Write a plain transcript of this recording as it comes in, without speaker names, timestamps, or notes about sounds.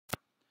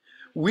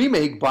We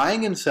make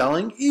buying and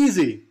selling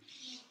easy.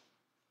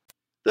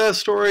 The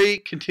story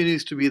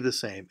continues to be the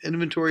same.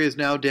 Inventory is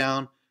now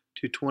down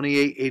to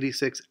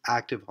 2886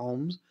 active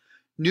homes.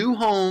 New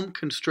home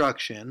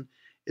construction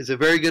is a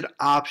very good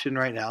option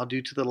right now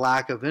due to the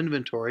lack of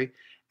inventory,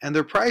 and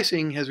their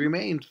pricing has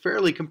remained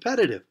fairly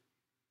competitive.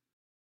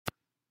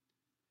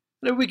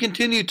 And if we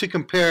continue to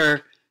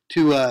compare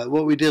to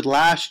what we did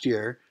last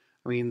year,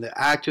 I mean, the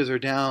actives are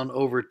down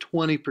over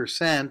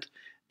 20%.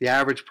 The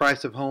average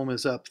price of home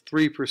is up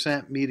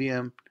 3%,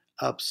 medium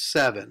up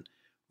 7%.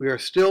 We are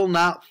still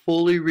not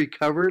fully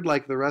recovered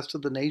like the rest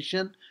of the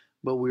nation,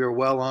 but we are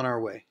well on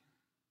our way.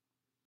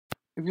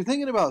 If you're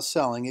thinking about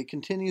selling, it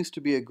continues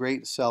to be a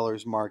great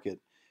seller's market.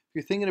 If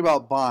you're thinking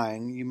about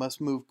buying, you must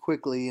move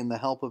quickly, and the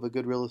help of a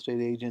good real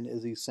estate agent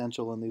is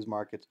essential in these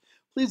markets.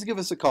 Please give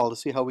us a call to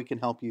see how we can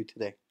help you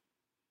today.